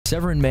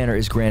Severin Manor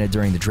is granted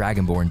during the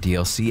Dragonborn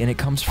DLC, and it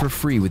comes for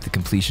free with the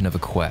completion of a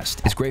quest.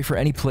 It's great for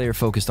any player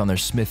focused on their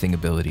smithing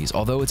abilities.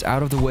 Although it's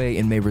out of the way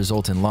and may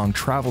result in long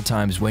travel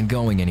times when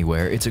going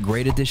anywhere, it's a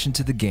great addition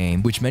to the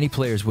game, which many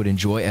players would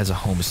enjoy as a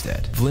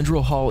homestead.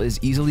 Vlindrel Hall is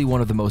easily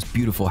one of the most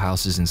beautiful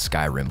houses in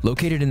Skyrim.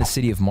 Located in the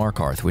city of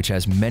Markarth, which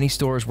has many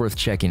stores worth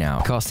checking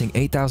out. Costing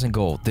 8,000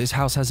 gold, this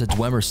house has a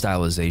Dwemer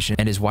stylization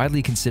and is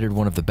widely considered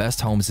one of the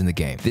best homes in the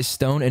game. This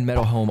stone and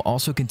metal home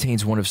also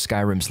contains one of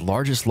Skyrim's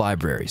largest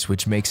libraries,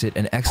 which makes it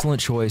an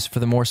excellent choice for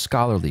the more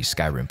scholarly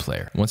Skyrim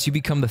player. Once you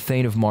become the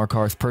Thane of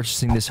Markarth,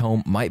 purchasing this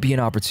home might be an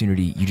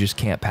opportunity you just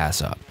can't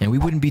pass up. And we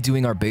wouldn't be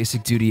doing our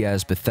basic duty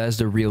as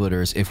Bethesda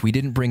realtors if we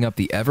didn't bring up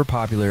the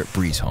ever-popular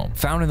Breeze home.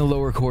 Found in the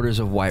lower quarters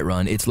of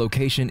Whiterun, its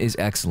location is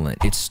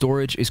excellent, its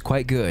storage is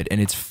quite good,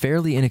 and it's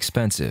fairly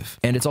inexpensive.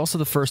 And it's also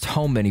the first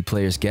home many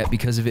players get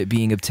because of it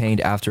being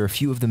obtained after a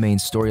few of the main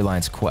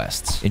storyline's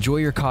quests. Enjoy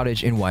your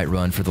cottage in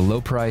Whiterun for the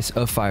low price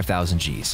of 5,000 Gs.